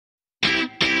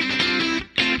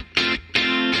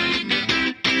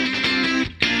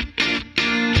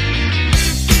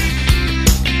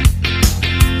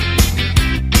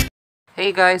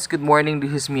Hey guys, good morning.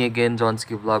 This is me again,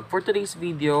 Johnski Vlog. For today's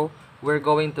video, we're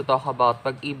going to talk about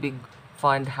Pag-ibig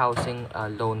Fund Housing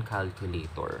Loan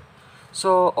Calculator.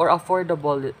 Or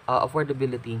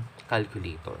affordability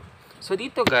calculator. So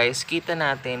dito guys, kita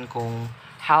natin kung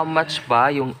how much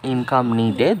ba yung income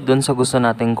needed dun sa gusto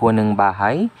nating kuning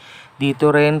bahay.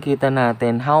 Dito rin kita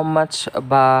natin how much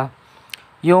ba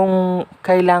yung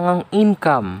kailangang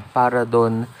income para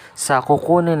dun sa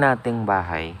kukunin nating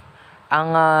bahay.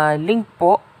 Ang link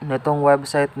po nitong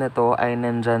website nito ay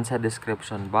nandyan sa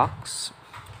description box.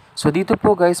 So dito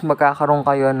po guys, magkakaroon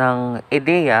kayo ng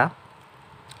ideya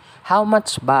how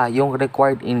much ba yung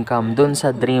required income dun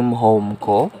sa dream home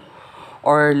ko.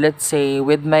 Or let's say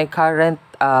with my current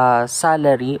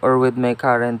salary or with my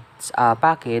current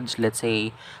package, let's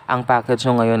say ang package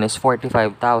nyo ngayon is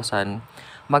 45,000,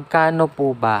 magkano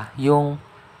po ba yung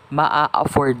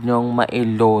maa-afford nyong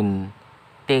ma-loan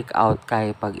take out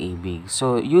kay Pag-ibig.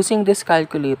 So, using this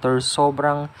calculator,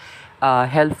 sobrang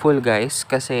helpful guys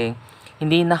kasi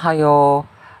hindi na kayo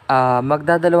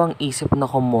magdadalawang isip na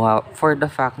kumuha for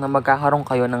the fact na magkakaroon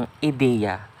kayo ng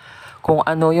ideya kung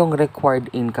ano yung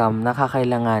required income na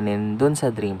kakailanganin dun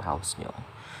sa dream house nyo.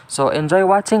 So, enjoy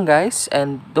watching guys,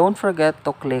 and don't forget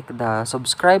to click the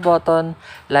subscribe button,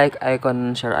 like icon,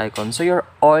 and share icon so you're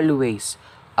always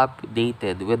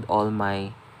updated with all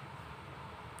my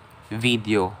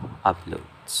video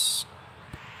uploads.